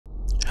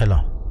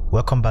Hello,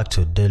 welcome back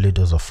to Daily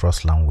Dose of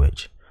Rust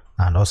Language,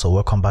 and also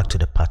welcome back to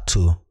the part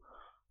 2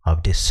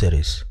 of this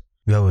series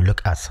where we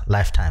look at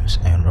lifetimes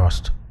in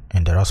Rust,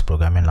 in the Rust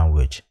programming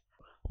language.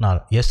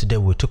 Now, yesterday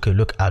we took a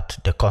look at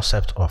the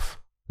concept of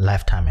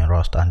lifetime in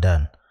Rust and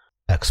then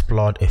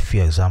explored a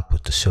few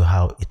examples to show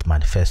how it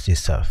manifests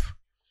itself.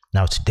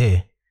 Now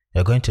today,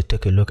 we're going to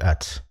take a look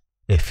at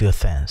a few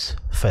things.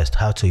 First,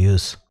 how to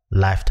use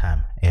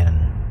lifetime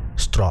in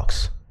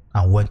structs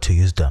and when to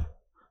use them.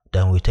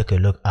 Then we take a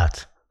look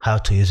at how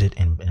to use it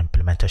in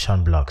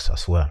implementation blocks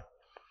as well.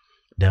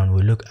 Then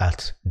we look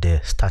at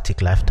the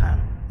static lifetime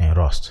in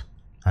Rust.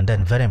 And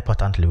then very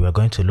importantly, we're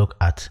going to look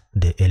at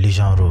the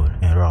elision rule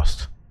in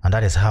Rust. And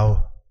that is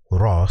how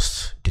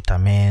Rust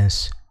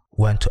determines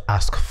when to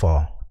ask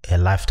for a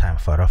lifetime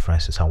for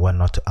references and when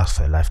not to ask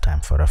for a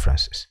lifetime for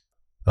references.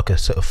 Okay,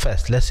 so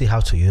first, let's see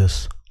how to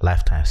use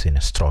lifetimes in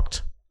a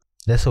struct.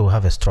 Let's say we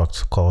have a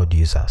struct called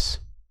users.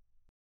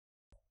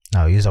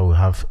 Now, user will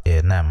have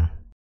a name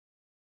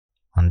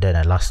and then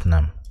a last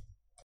name.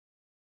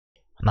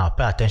 Now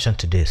pay attention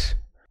to this.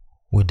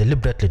 We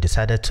deliberately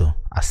decided to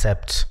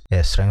accept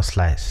a string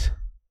slice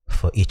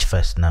for each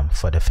first name,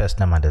 for the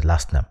first name and the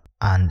last name.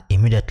 And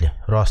immediately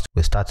Rust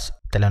will start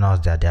telling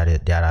us that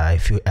there are a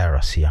few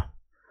errors here.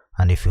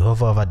 And if you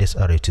hover over this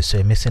arrow to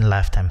say missing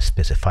lifetime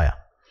specifier,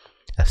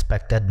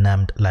 expected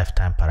named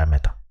lifetime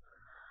parameter.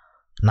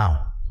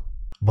 Now,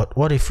 but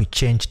what if we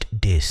changed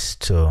this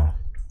to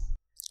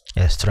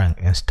a string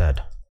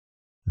instead?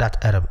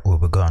 That error will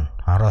be gone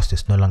and Rust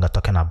is no longer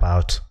talking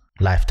about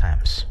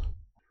lifetimes.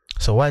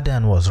 So why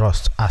then was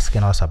Rust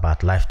asking us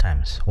about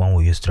lifetimes when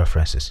we used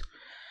references?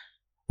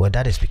 Well,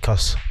 that is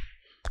because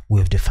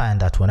we've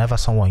defined that whenever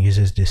someone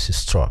uses this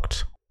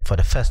struct, for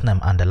the first name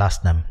and the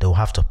last name, they will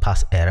have to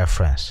pass a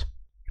reference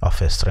of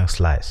a string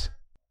slice,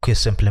 which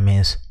simply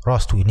means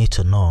Rust will need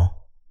to know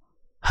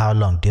how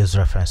long these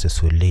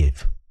references will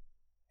live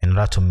in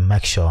order to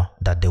make sure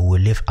that they will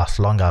live as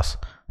long as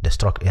the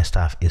struct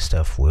instance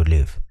itself will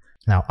live.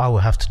 Now, all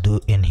we have to do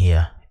in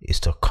here is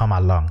to come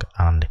along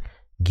and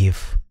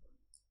give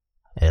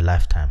a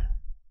lifetime.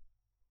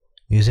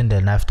 Using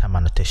the lifetime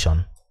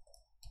annotation,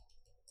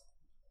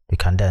 we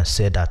can then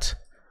say that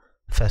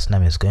first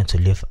name is going to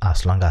live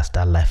as long as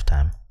that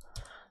lifetime,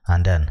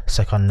 and then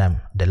second name,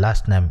 the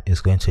last name,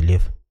 is going to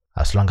live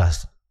as long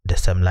as the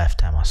same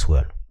lifetime as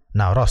well.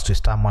 Now Rust will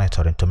start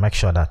monitoring to make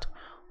sure that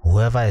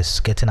whoever is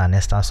getting an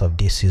instance of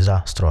this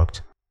user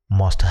struct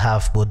must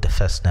have both the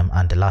first name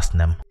and the last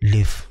name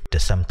live the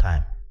same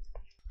time.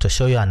 To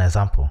show you an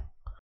example,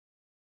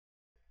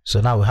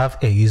 so now we have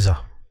a user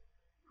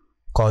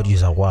called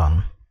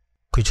user1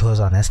 which holds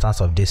an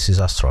instance of this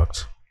user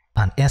struct,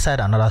 and inside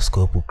another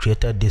scope we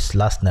created this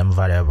last name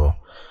variable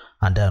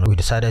and then we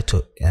decided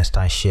to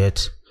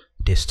instantiate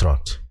this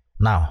struct.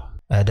 Now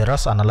the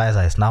Rust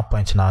analyzer is now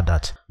pointing out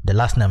that the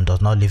last name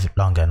does not live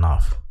long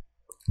enough,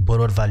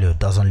 borrowed value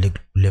doesn't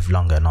live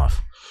long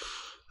enough,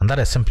 and that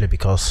is simply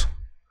because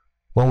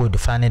when we're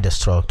defining the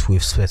struct,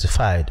 we've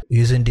specified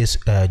using this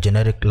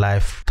generic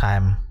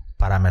lifetime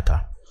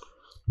parameter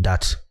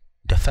that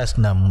the first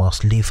name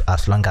must live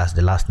as long as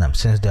the last name,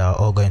 since they are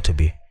all going to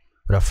be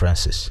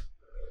references.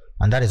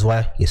 And that is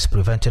why it's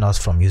preventing us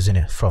from using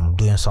it, from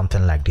doing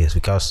something like this,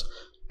 because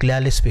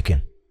clearly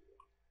speaking,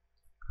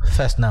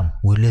 first name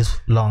will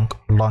live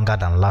longer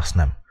than last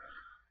name.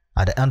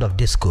 At the end of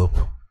this scope,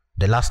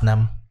 the last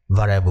name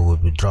variable will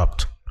be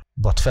dropped,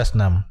 but first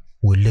name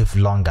will live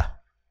longer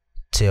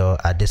till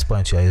at this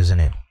point you are using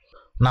it.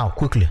 Now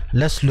quickly,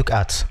 let's look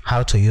at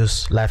how to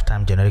use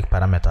lifetime generic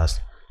parameters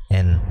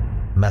in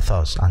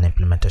methods and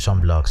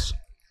implementation blocks.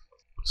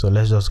 So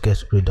let's just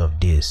get rid of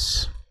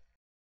this.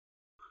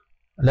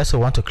 Let's say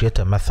we want to create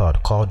a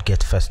method called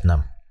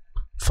getFirstName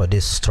for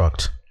this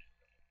struct.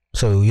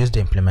 So we'll use the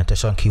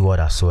implementation keyword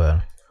as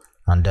well,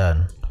 and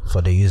then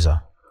for the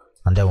user,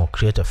 and then we'll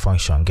create a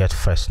function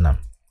getFirstName.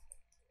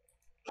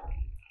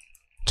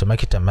 To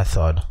make it a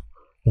method,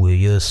 we'll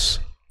use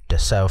the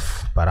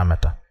self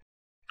parameter,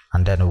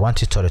 and then we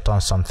want it to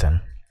return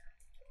something.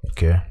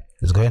 Okay,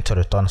 it's going to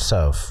return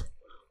self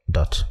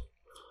dot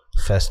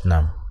first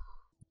name.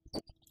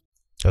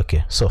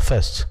 Okay, so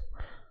first,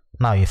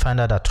 now you find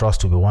out that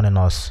Rust will be warning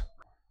us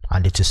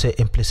and it will say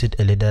implicit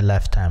elided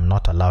lifetime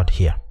not allowed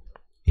here.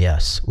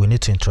 Yes, we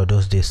need to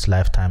introduce this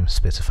lifetime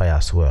specifier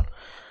as well,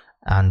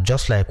 and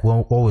just like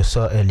what we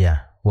saw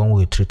earlier when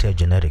we treated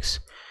generics,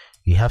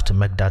 you have to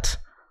make that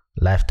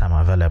lifetime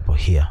available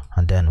here,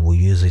 and then we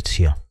use it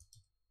here.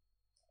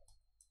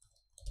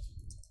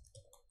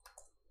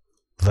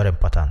 Very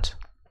important.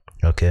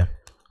 Okay,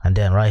 and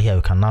then right here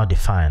we can now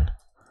define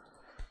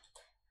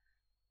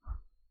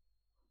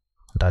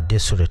that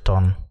this will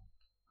return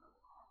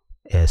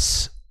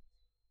is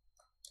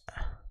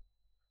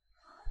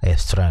a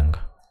string.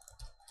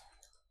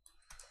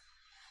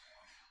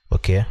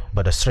 Okay,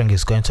 but the string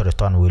is going to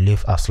return will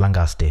live as long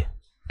as the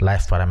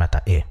life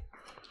parameter a.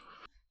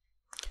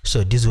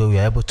 So this way we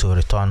are able to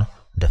return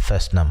the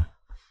first name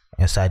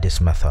inside this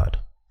method.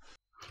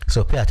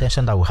 So pay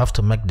attention that we have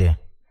to make the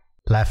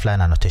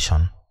lifeline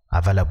annotation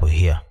available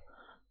here.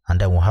 and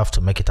then we'll have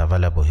to make it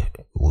available.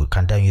 We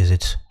can then use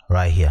it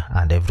right here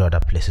and every other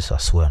places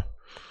as well.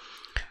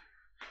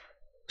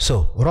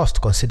 So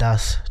Rust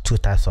considers two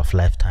types of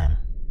lifetime: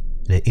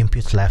 the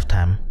input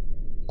lifetime,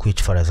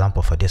 which for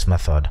example for this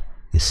method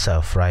is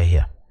self right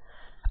here,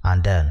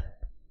 and then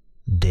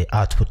the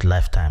output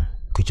lifetime,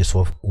 which is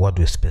what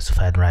we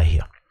specified right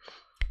here.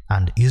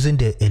 And using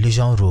the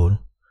elision rule,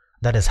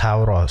 that is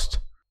how Rust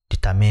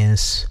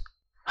determines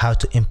how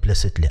to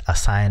implicitly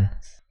assign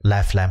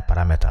lifetime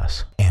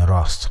parameters in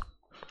Rust.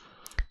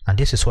 And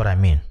this is what I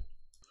mean.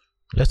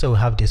 Let's say we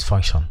have this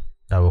function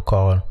that we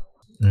call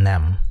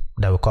name,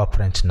 that we call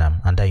print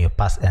name, and then you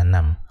pass a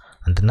name,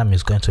 and the name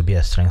is going to be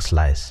a string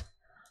slice.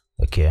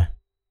 Okay,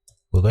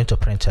 we're going to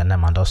print a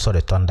name and also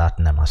return that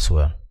name as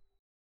well.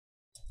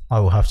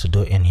 All we have to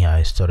do in here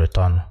is to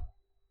return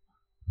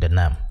the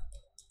name,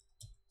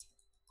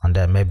 and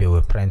then maybe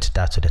we print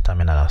that to the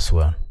terminal as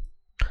well.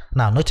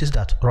 Now notice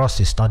that Rust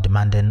is not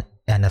demanding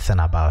anything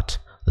about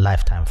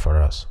lifetime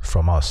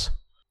from us,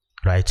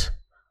 right?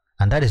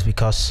 And that is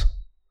because,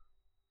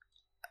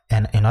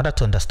 and in order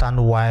to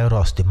understand why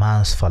Rust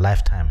demands for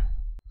lifetime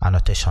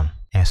annotation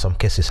in some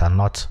cases and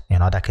not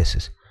in other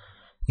cases,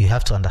 you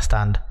have to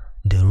understand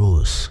the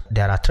rules.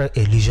 There are 3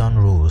 elision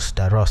rules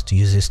that Rust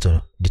uses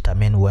to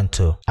determine when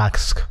to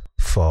ask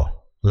for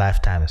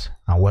lifetimes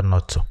and when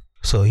not to.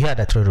 So here are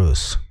the 3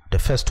 rules. The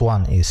first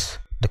one is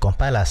the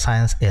compiler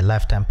assigns a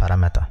lifetime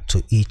parameter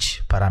to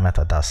each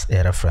parameter that's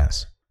a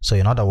reference. So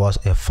in other words,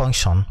 a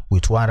function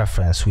with one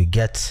reference will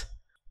get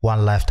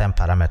one lifetime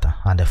parameter,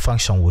 and a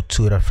function with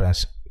two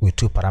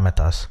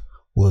parameters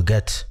will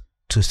get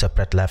 2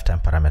 separate lifetime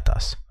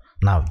parameters.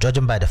 Now,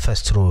 judging by the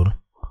first rule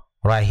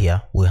right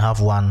here, we have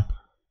one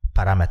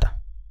parameter,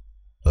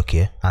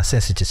 okay, and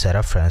since it is a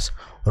reference,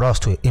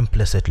 Rust will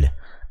implicitly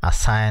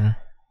assign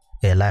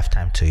a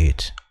lifetime to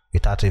it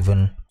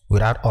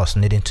without us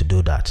needing to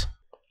do that.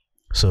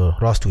 So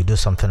Rust will do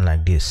something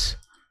like this,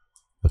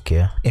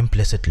 okay,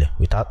 implicitly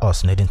without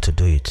us needing to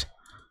do it.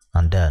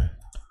 And then,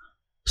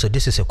 so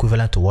this is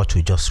equivalent to what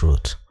we just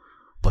wrote,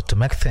 but to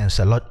make things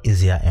a lot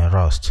easier in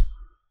Rust,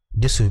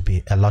 this will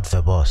be a lot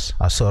verbose,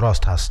 and so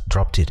Rust has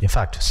dropped it. In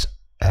fact,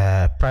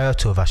 prior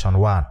to version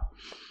 1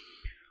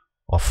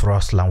 of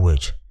Rust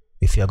language,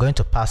 if you are going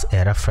to pass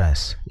a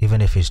reference,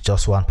 even if it's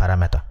just one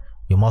parameter,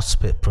 you must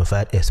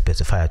provide a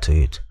specifier to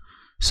it.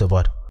 So,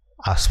 but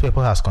as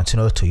people has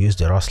continued to use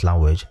the Rust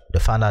language, they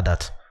found out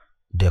that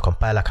the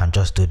compiler can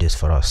just do this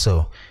for us.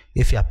 So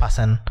if you are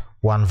passing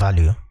one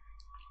value,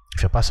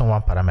 if you're passing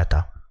one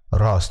parameter,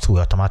 Rust will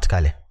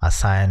automatically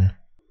assign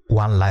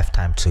one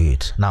lifetime to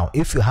it. Now,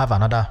 if you have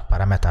another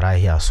parameter right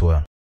here as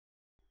well,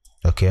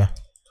 okay,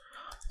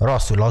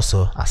 Rust will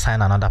also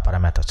assign another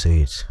parameter to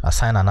it,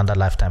 assign another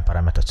lifetime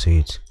parameter to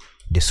it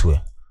this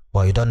way.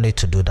 But you don't need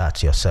to do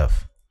that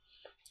yourself.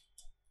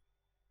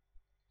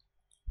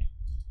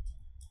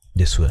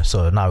 This way.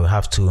 So now we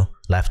have 2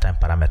 lifetime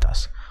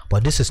parameters.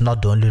 But this is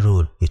not the only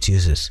rule it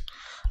uses.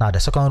 Now the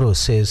second rule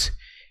says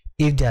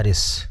if there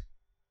is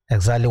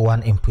exactly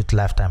one input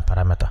lifetime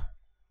parameter,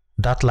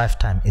 that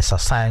lifetime is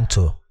assigned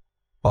to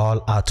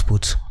all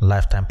output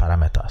lifetime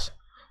parameters.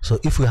 So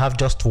if we have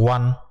just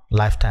one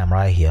lifetime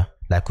right here,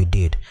 like we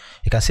did,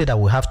 you can see that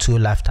we have 2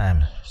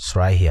 lifetimes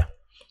right here.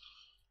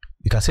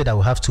 You can see that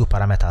we have 2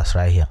 parameters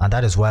right here, and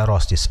that is why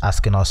Rust is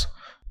asking us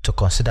to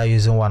consider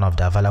using one of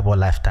the available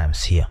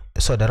lifetimes here.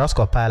 So the Rust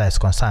compiler is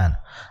concerned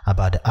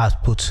about the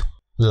output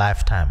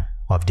lifetime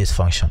of this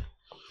function.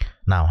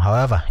 Now,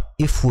 however,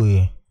 if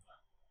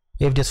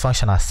this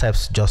function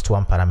accepts just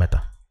one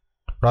parameter,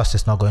 Rust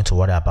is not going to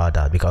worry about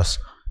that, because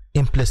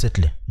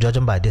implicitly,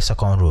 judging by this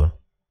second rule,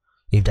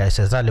 if there is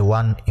exactly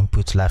one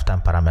input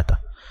lifetime parameter,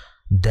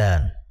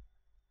 then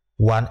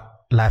one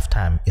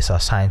lifetime is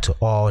assigned to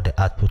all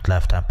the output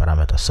lifetime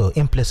parameters. So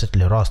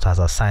implicitly, Rust has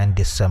assigned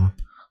this same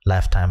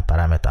lifetime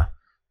parameter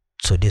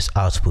to this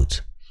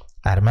output.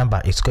 And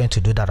remember, it's going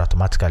to do that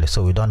automatically,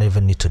 so we don't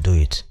even need to do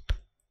it.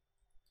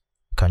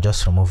 You can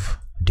just remove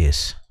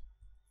this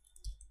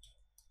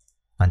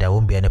and there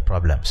won't be any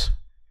problems.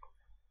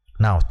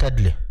 Now,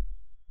 thirdly,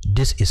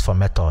 this is for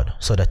method.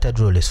 So the third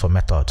rule is for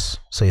methods.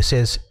 So it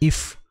says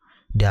if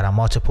there are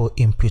multiple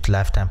input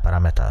lifetime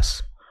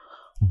parameters,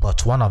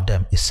 but one of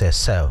them is a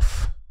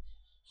self,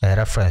 a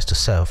reference to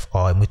self,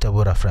 or a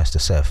mutable reference to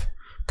self,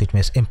 which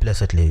means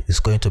implicitly it's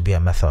going to be a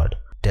method.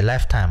 The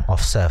lifetime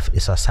of self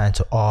is assigned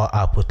to all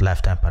output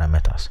lifetime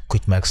parameters,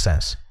 which makes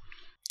sense.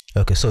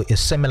 Okay, so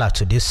it's similar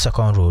to this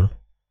second rule,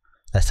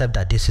 except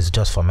that this is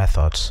just for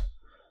methods.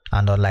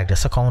 And unlike the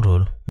second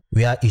rule,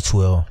 where it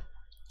will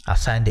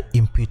assign the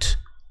input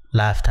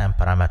lifetime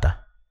parameter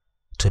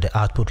to the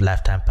output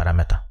lifetime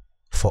parameter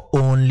for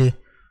only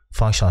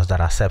functions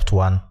that accept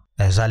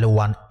exactly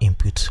one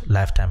input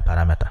lifetime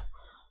parameter.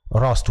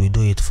 Rust will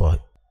do it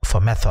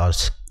for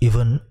methods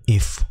even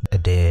if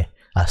they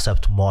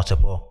accept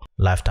multiple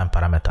lifetime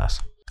parameters,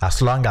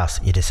 as long as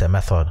it is a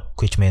method,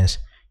 which means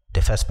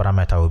the first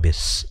parameter will be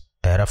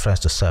a reference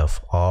to self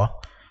or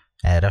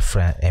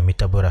a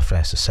mutable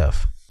reference to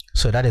self.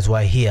 So that is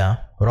why here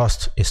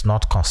Rust is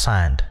not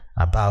concerned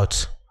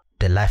about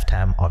the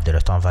lifetime of the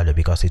return value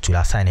because it will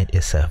assign it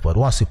itself. But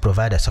once you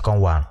provide a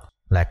second one,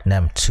 like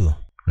name2,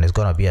 and it's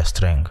going to be a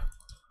string,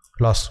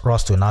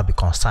 Rust will now be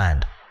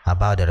concerned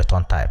about the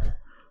return type,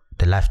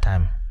 the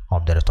lifetime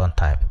of the return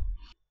type.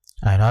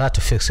 And in order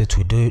to fix it,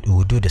 we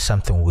do the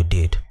same thing we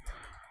did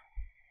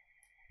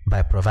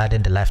by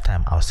providing the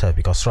lifetime ourselves,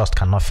 because Rust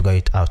cannot figure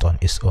it out on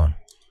its own.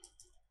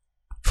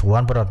 If we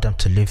want both of them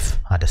to live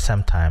at the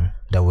same time,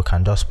 then we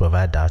can just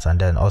provide that and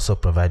then also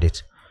provide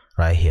it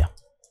right here,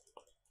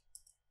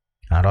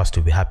 and Rust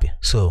will be happy.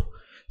 So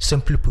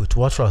simply put,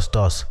 what Rust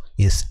does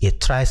is it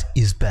tries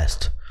its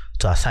best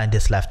to assign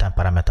these lifetime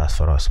parameters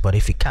for us, but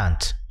if it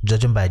can't,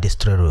 judging by these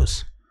 3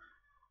 rules,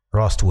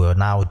 Rust will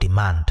now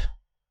demand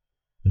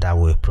that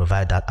we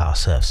provide that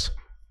ourselves.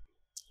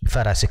 In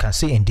fact, as you can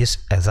see in this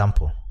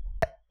example,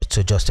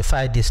 to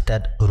justify this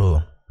third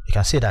rule, you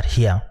can see that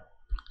here,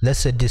 let's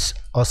say this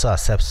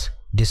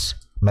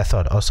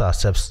method also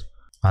accepts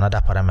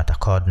another parameter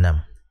called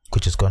name,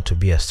 which is going to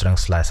be a string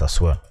slice as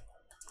well,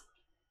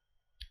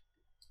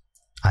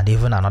 and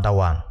even another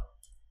one,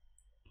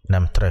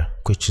 name3,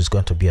 which is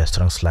going to be a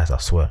string slice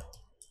as well.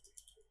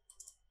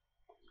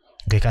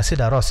 Okay, you can see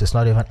that Rust is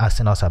not even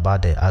asking us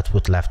about the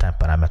output lifetime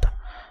parameter,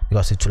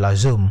 because it will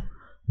assume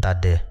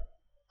that the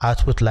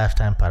output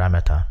lifetime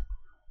parameter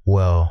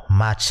will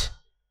match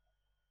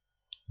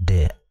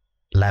the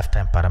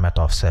lifetime parameter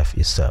of self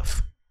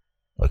itself.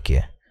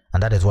 Okay,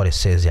 and that is what it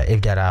says here.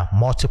 If there are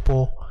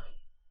multiple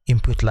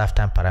input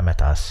lifetime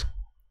parameters,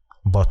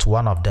 but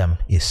one of them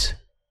is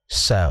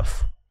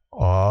self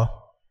or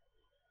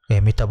a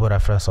mutable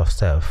reference of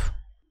self,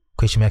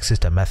 which makes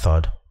it a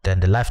method, then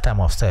the lifetime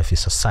of self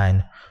is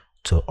assigned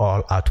to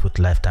all output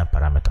lifetime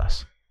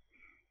parameters.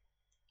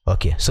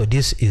 Okay, so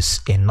this is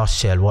in a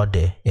nutshell what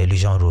the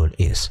elision rule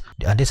is,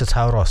 and this is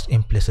how Rust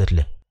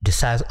implicitly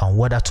decides on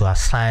whether to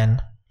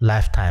assign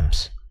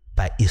lifetimes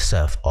by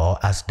itself or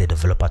ask the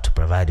developer to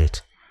provide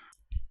it.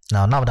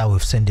 Now that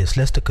we've seen this,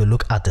 let's take a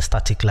look at the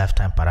static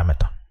lifetime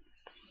parameter.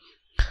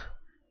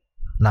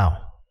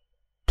 Now,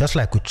 just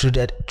like we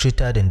treated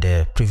in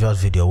the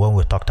previous video when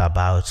we talked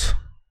about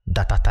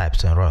data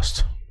types in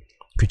Rust,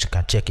 which you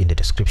can check in the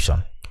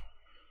description,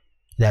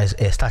 there is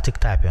a static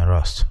type in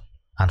Rust,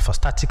 and for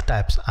static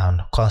types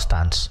and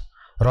constants,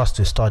 Rust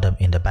will store them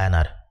in the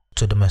binary.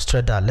 To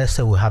demonstrate that, let's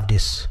say we have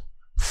this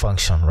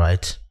function,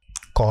 right,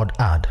 called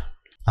add,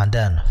 and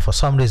then for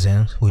some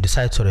reason we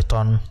decide to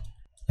return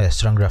a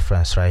string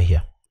reference right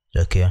here.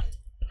 Okay,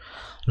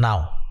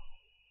 now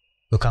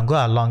we can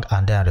go along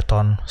and then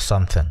return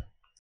something.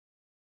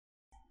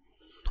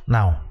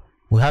 Now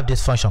we have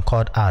this function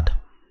called add.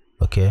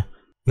 Okay,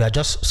 we are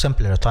just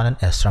simply returning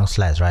a string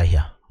slice right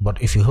here,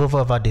 but if you hover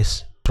over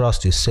this,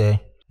 Rust will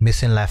say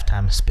missing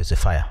lifetime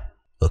specifier.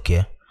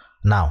 Okay,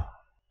 now,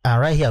 and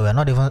right here we are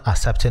not even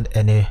accepting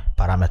any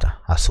parameter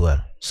as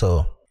well,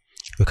 so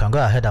we can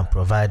go ahead and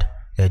provide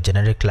a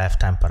generic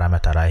lifetime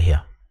parameter right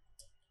here,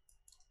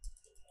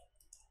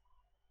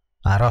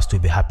 and Rust will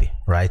be happy,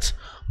 right?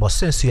 But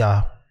since you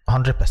are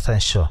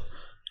 100% sure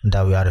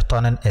that we are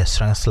returning a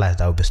string slice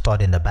that will be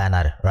stored in the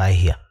binary right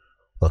here,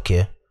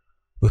 okay,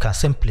 we can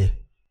simply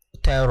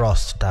tell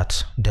Rust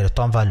that the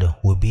return value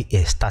will be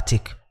a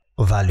static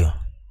value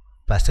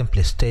by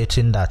simply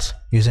stating that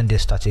using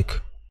this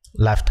static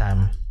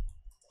lifetime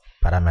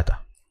parameter.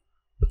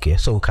 Okay,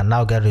 so we can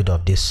now get rid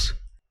of this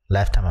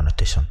lifetime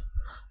annotation,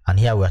 and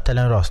here we are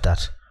telling Rust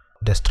that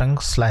the string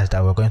slice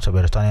that we're going to be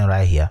returning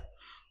right here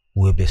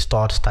will be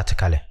stored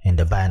statically in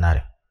the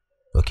binary.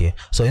 Okay,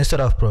 so instead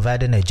of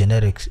providing a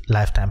generic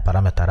lifetime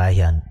parameter right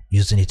here and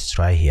using it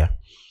right here,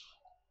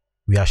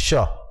 we are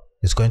sure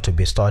it's going to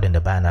be stored in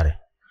the binary,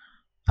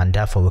 and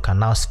therefore we can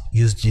now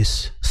use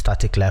this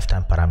static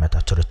lifetime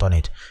parameter to return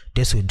it.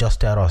 This will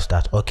just tell us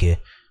that, okay,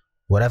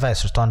 whatever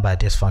is returned by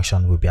this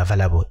function will be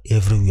available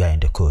everywhere in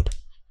the code,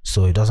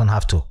 so it doesn't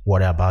have to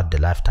worry about the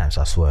lifetimes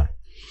as well.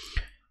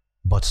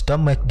 But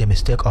don't make the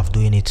mistake of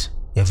doing it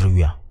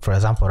everywhere. For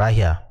example, right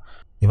here,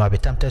 you might be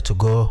tempted to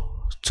go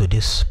to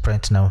this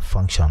print name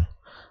function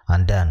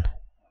and then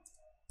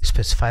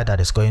specify that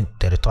it's going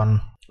to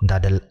return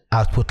that the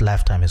output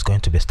lifetime is going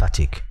to be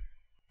static,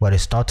 but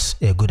it's not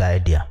a good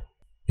idea,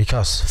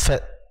 because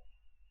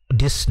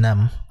this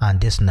name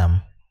and this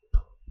name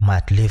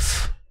might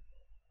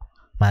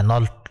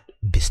not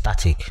be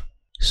static.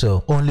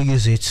 So only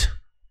use it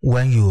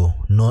when you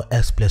know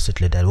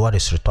explicitly that what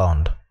is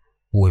returned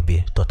will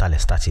be totally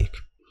static.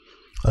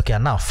 Okay,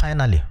 and now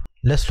finally,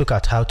 let's look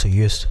at how to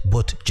use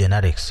both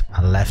generics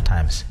and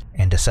lifetimes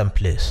in the same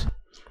place.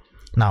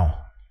 Now,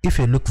 if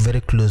you look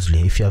very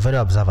closely, if you are very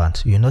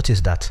observant, you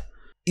notice that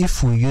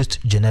if we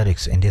used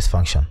generics in this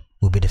function,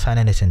 we'll be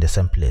defining it in the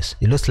same place.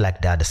 It looks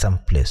like they are the same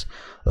place.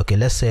 Okay,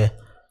 let's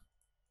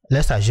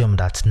assume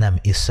that name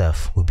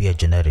itself will be a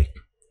generic.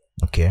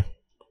 Okay,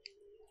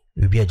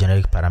 it will be a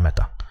generic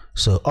parameter.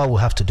 So all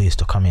we have to do is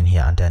to come in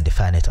here and then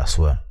define it as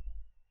well.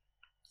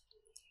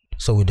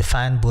 So we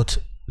define both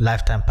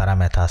lifetime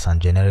parameters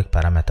and generic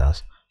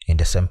parameters in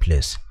the same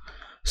place.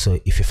 So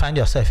if you find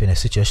yourself in a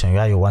situation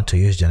where you want to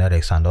use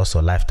generics and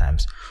also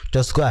lifetimes,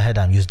 just go ahead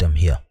and use them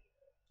here,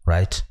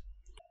 right?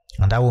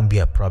 and that won't be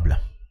a problem.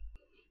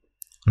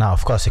 Now,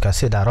 of course, you can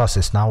see that Rust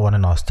is now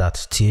warning us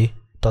that T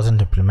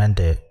doesn't implement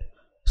the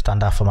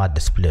standard format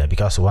display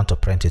because we want to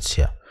print it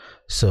here.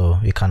 So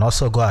you can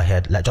also go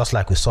ahead, just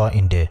like we saw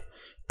in the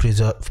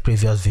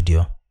previous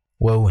video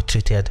where we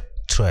treated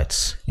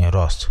threads in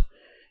Rust.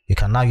 You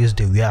can now use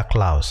the where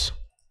clause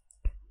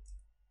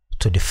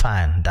to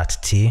define that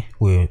T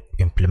will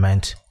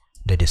implement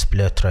the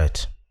display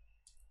thread.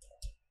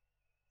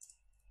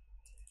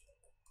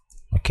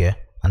 Okay,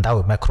 and that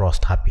will make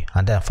Rust happy.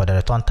 And then for the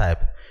return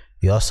type,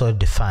 you also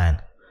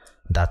define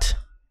that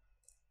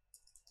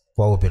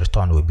what will be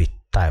returned will be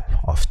type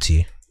of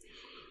T.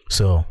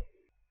 So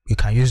you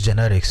can use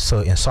generics.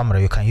 So in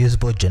summary, you can use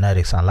both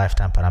generics and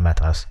lifetime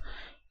parameters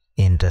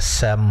in the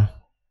same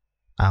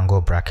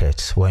angle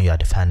brackets when you are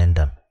defining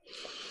them.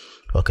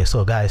 Okay,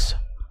 so guys,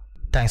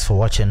 thanks for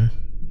watching.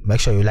 Make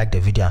sure you like the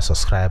video and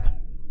subscribe.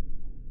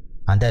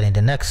 And then in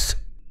the next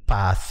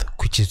part,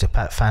 which is the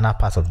final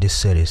part of this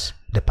series,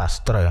 the part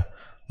 3,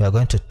 we are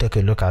going to take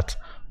a look at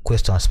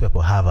questions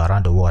people have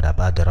around the world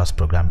about the Rust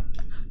program,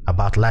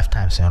 about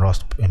lifetimes in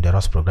the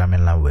Rust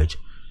programming language,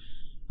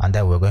 and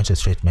then we're going to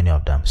treat many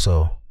of them.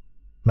 So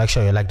make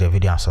sure you like the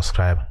video and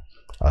subscribe,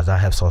 as that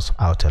helps us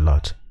out a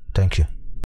lot. Thank you.